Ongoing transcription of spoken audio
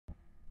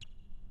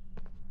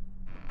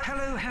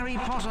Hello, Harry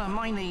Potter.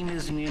 My name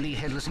is Nearly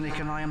Headless Nick,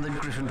 and I am the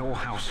Gryffindor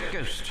House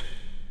Ghost.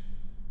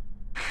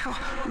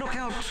 Look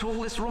how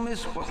tall this room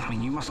is. Well, I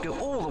mean, you must go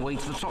all the way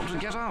to the top to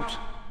get out.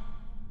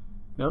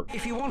 Nope.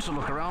 If you want to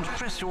look around,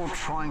 press your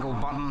triangle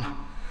button.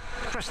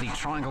 Press the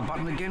triangle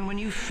button again when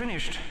you've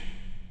finished.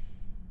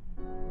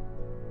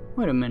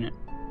 Wait a minute.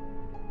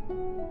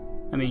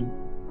 I mean,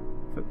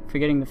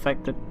 forgetting the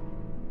fact that...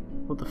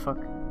 What the fuck?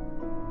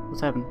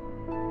 What's happened?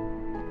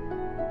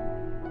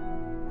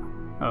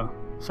 Oh,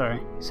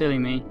 sorry. Silly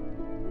me.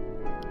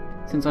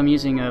 Since I'm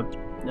using a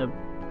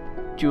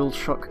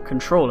DualShock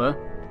controller,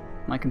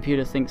 my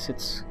computer thinks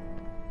it's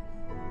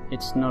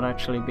not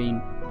actually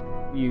being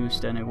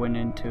used, and it went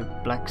into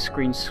black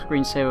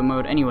screensaver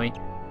mode. Anyway,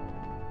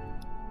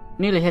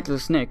 Nearly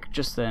Headless Nick,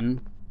 just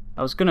then,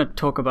 I was gonna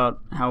talk about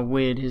how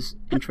weird his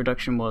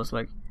introduction was,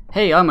 like,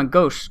 hey, I'm a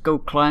ghost, go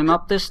climb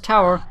up this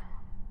tower.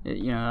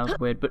 You know, that was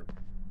weird, but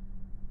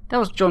that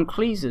was John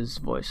Cleese's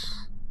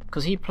voice,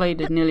 because he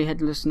played Nearly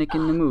Headless Nick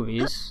in the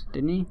movies,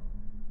 didn't he?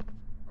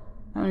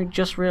 I only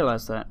just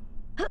realised that.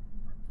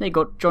 They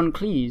got John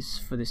Cleese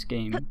for this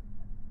game,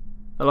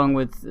 along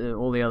with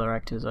all the other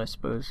actors, I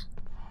suppose.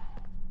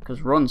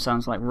 Because Ron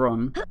sounds like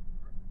Ron,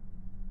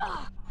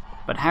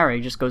 but Harry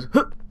just goes,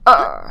 huh,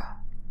 ah!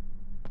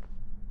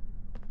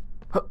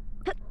 Hup,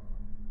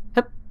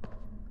 hup,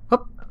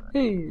 hup,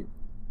 hey.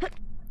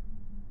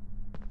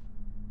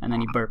 And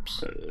then he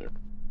burps.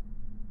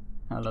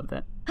 I love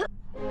that.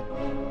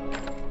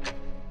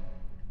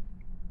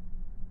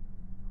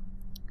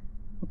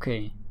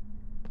 Okay,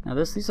 now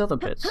there's these other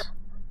bits.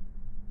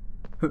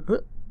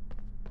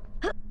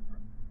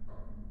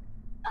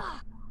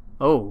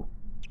 Oh,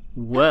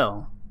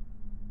 well.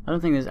 I don't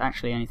think there's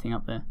actually anything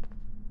up there.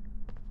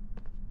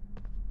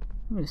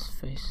 Look at his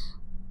face.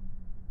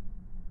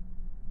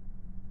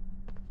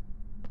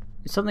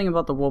 It's something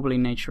about the wobbly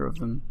nature of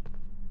them.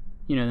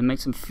 You know, that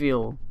makes them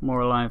feel more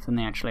alive than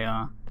they actually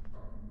are.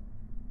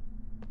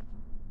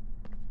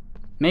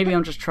 Maybe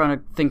I'm just trying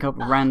to think up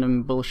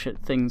random bullshit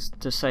things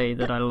to say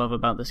that I love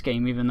about this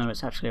game, even though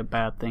it's actually a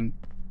bad thing.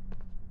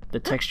 The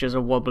textures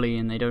are wobbly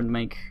and they're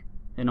not,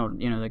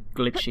 you know, they're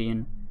glitchy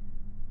and,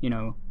 you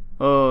know,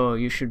 oh,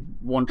 you should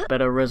want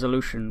better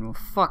resolution. Well,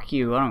 fuck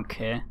you, I don't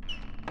care.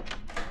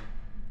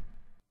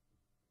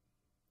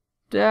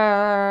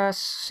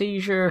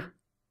 Seizure.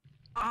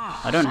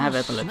 I don't have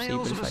epilepsy,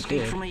 but if I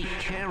did... From a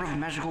care of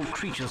magical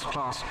creatures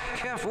class.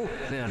 Careful,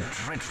 they're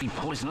dreadfully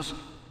poisonous.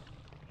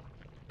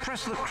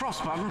 Press the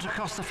cross button to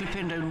cast the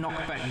Flipendo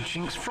knockback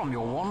jinx from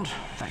your wand.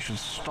 That should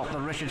stop the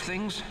wretched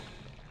things.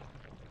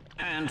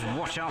 And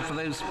watch out for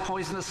those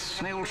poisonous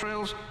snail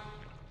trails.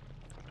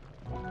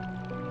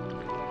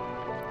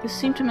 This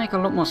seemed to make a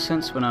lot more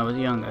sense when I was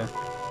younger.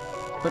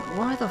 But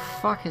why the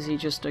fuck is he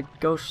just a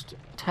ghost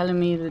telling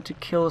me that to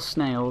kill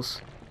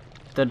snails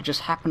that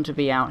just happen to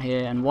be out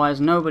here, and why has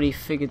nobody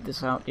figured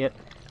this out yet?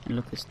 And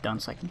look at this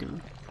dance I can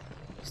do.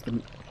 It's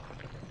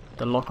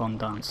the lock-on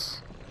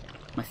dance.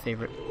 My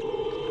favourite.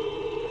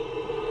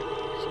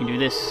 So you can do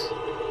this.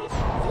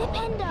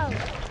 Flipendo.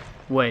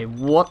 Wait,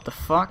 what the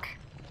fuck?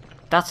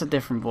 That's a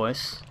different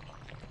voice.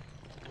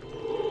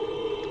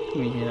 Let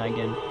me hear that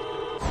again.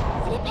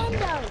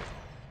 Flipendo.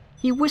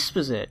 He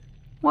whispers it.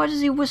 Why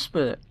does he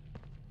whisper it?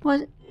 Why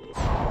is it?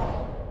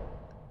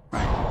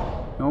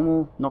 Right.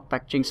 Normal,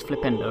 knockback, jinx,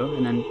 flipendo,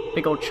 and then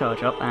big old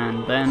charge up,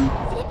 and then...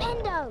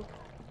 Flipendo.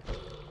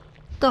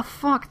 The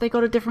fuck? They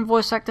got a different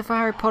voice actor for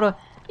Harry Potter,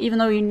 even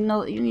though he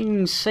didn't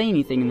even say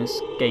anything in this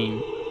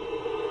game.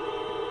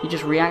 He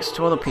just reacts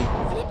to other people.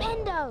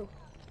 Flipendo.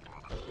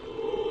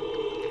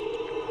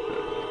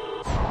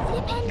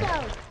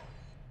 Flipendo.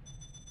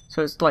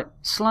 So it's like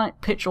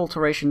slight pitch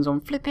alterations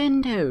on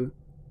flipendo.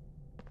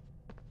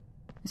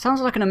 It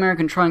sounds like an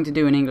American trying to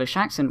do an English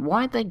accent.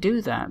 Why'd they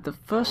do that? The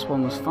first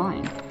one was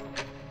fine.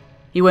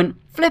 He went,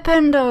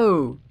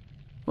 flipendo!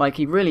 Like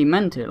he really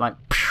meant it, like,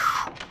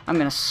 phew, I'm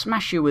gonna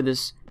smash you with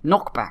this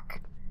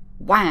knockback.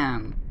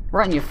 Wham!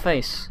 Right in your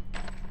face.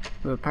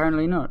 But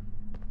apparently not.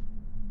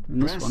 In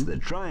this Press one. the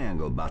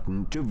triangle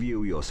button to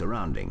view your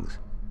surroundings.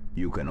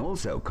 You can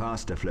also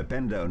cast a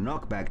Flipendo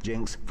knockback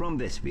jinx from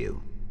this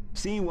view.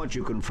 See what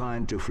you can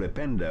find to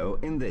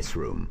Flipendo in this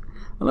room.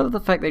 I love the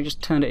fact they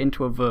just turned it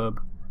into a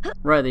verb.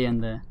 Right at the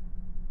end there.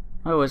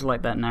 I always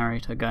like that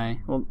narrator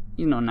guy. Well,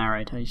 he's not a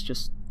narrator, he's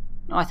just...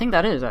 Oh, I think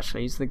that is,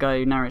 actually. He's the guy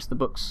who narrates the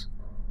books.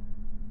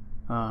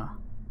 The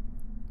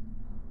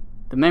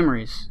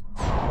memories.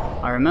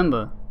 I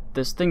remember.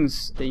 There's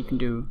things that you can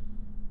do.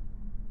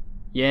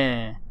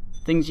 Yeah.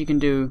 Things you can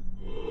do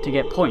to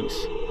get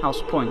points.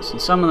 House points.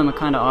 And some of them are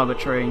kind of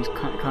arbitrary and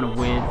kind of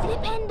weird.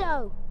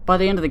 Flipendo. By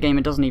the end of the game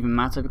it doesn't even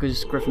matter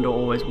because Gryffindor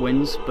always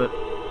wins, but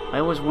I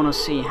always want to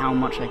see how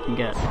much I can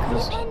get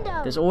because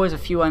there's always a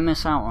few I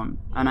miss out on.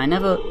 And I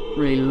never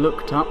really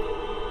looked up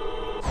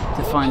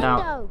to find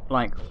out,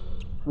 like,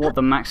 what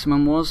the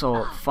maximum was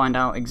or find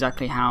out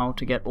exactly how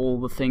to get all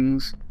the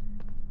things.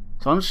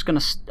 So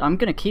I'm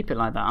gonna keep it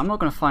like that. I'm not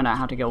gonna find out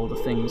how to get all the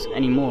things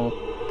any more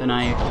than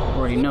I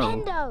already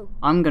know.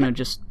 I'm gonna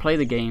just play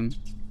the game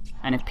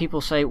And if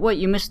people say, wait,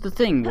 you missed the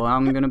thing, well,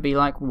 I'm gonna be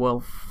like, well,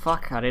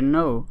 fuck, I didn't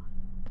know.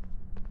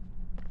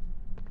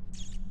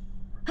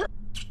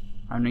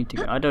 I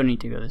don't need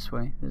to go this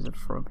way. There's a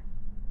frog.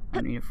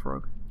 I need a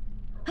frog.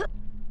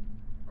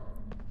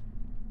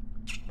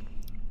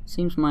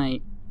 Seems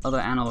my other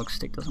analog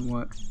stick doesn't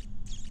work.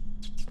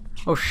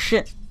 Oh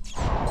shit!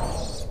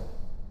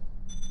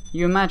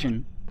 You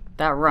imagine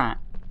that rat,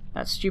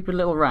 that stupid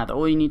little rat, that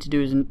all you need to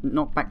do is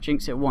knock back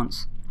Jinx at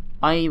once.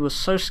 I was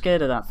so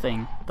scared of that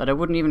thing that I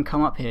wouldn't even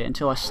come up here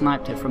until I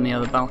sniped it from the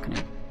other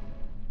balcony.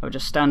 I would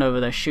just stand over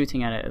there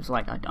shooting at it. It was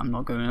like, I'm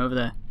not going over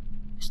there.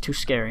 It's too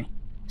scary.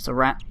 It's a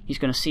rat. He's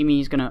gonna see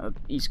me.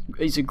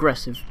 He's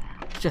aggressive.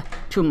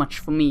 Too much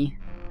for me.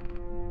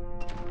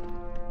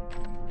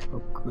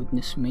 Oh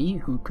goodness me,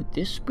 who could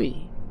this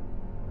be?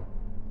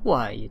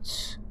 Why,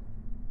 it's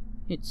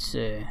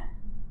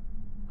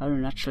I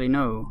don't actually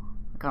know.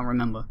 I can't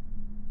remember.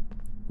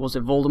 Was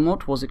it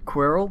Voldemort? Was it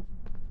Quirrell?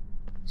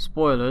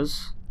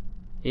 Spoilers.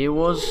 It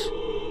was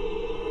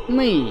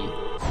me.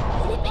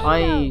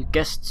 I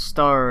guest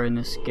star in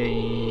this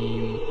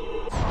game.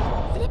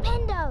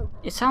 Flipendo.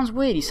 It sounds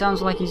weird. He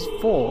sounds like he's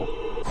 4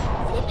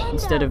 Flipendo.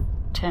 instead of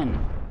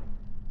 10.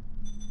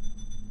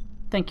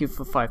 Thank you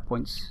for 5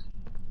 points.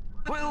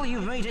 Well,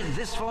 you've made it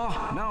this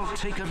far. Now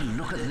take a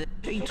look at this.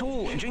 A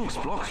tall Jinx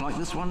block like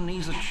this one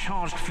needs a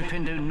charged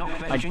Flipendo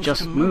knockback I Jinx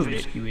just to move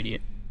moved it, you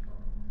idiot.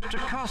 To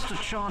cast a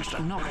charged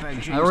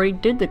knockback Jinx. I already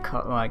did the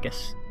cut. Well, I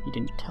guess you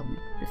didn't tell me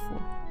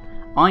before.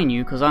 I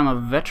knew because I'm a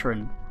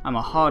veteran. I'm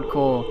a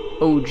hardcore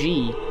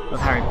OG of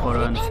Harry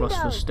Potter and the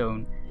Philosopher's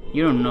Stone.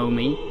 You don't know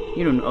me.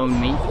 You don't own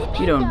me.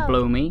 You don't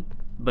blow me.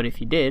 But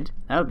if you did,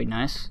 that would be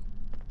nice.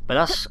 But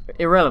that's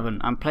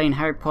irrelevant. I'm playing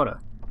Harry Potter.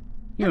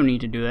 You don't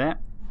need to do that.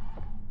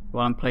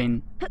 While I'm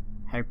playing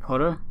Harry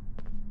Potter,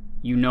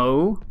 you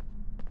know.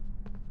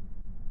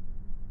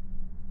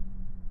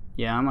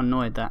 Yeah, I'm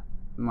annoyed that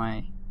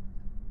my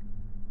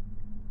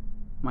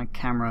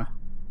camera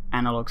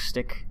analog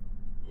stick,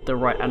 the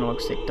right analog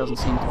stick, doesn't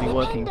seem to be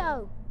working.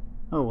 Flipendo.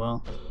 Oh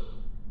well.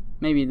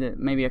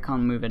 Maybe I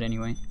can't move it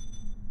anyway.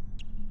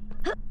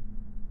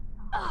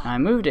 I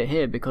moved it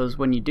here because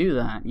when you do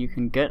that, you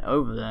can get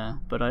over there,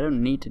 but I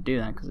don't need to do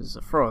that because it's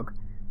a frog.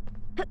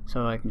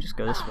 So I can just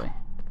go this way.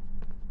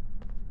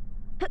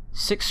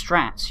 6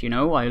 strats, you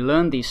know, I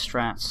learned these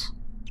strats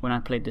when I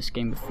played this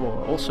game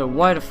before. Also,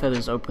 why do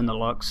feathers open the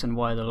locks, and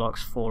why the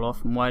locks fall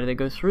off, and why do they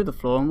go through the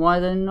floor, and why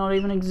they not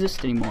even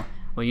exist anymore?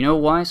 Well, you know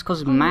why? It's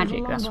because of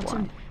magic, that's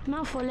why.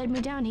 Malfoy led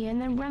me down here and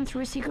then ran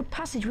through a secret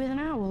passage with an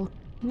owl.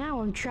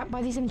 Now I'm trapped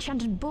by these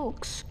enchanted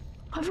books.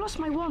 I've lost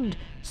my wand,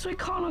 so I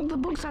can't knock the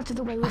books out of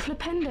the way with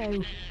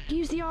Flipendo.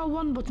 Use the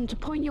R1 button to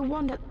point your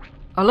wand at...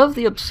 I love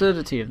the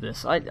absurdity of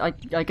this. I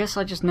guess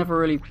I just never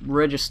really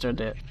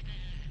registered it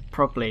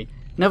properly.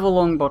 Neville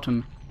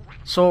Longbottom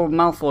saw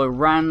Malfoy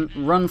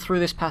run through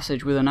this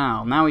passage with an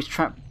owl. Now he's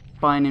trapped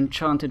by an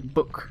enchanted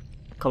book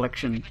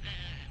collection.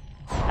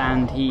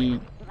 And he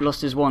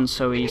lost his wand,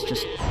 so he's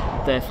just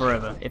there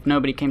forever. If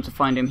nobody came to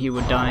find him, he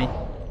would die.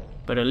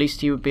 But at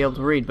least he would be able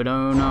to read, but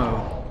oh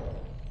no.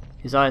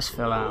 His eyes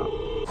fell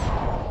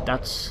out.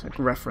 That's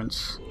a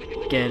reference.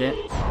 Get it?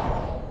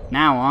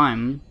 Now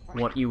I'm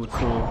what you would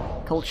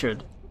call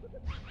cultured.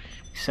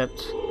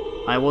 Except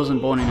I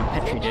wasn't born in a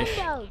petri dish.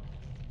 Flipendo.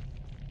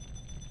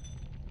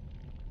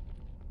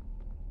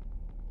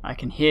 I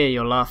can hear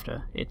your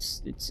laughter.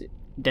 It's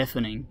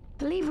deafening.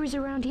 The lever is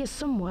around here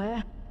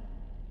somewhere.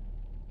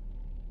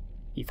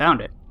 You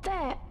found it.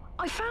 There!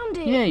 I found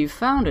it! Yeah, you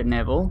found it,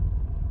 Neville.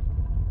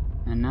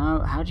 And now,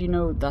 how do you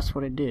know that's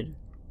what it did?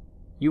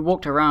 You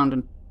walked around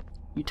and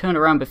you turned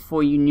around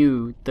before you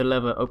knew the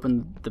lever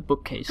opened the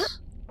bookcase.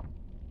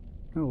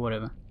 Oh,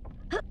 whatever.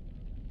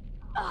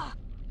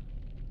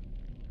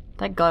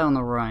 That guy on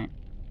the right,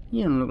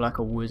 he doesn't look like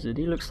a wizard.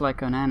 He looks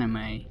like an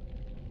anime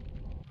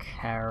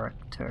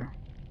character,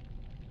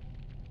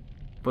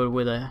 but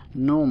with a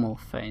normal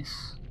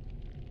face.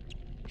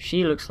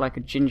 She looks like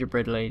a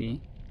gingerbread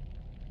lady.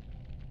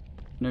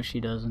 No,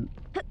 she doesn't.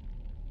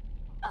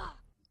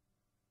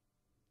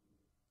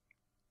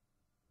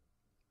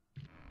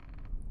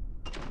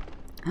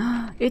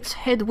 It's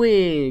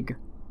Hedwig!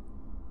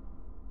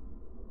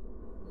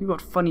 You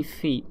got funny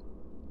feet.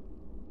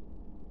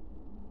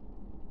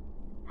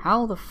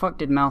 How the fuck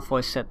did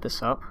Malfoy set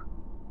this up?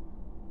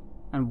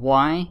 And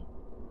why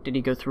did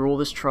he go through all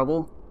this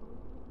trouble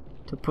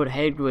to put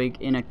Hedwig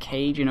in a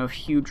cage in a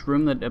huge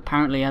room that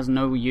apparently has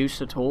no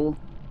use at all,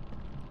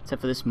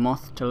 except for this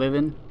moth to live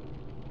in?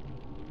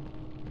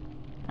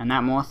 And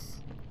that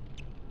moth,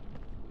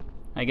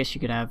 I guess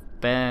you could have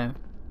bear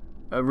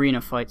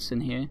arena fights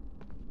in here.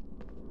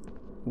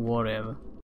 Whatever.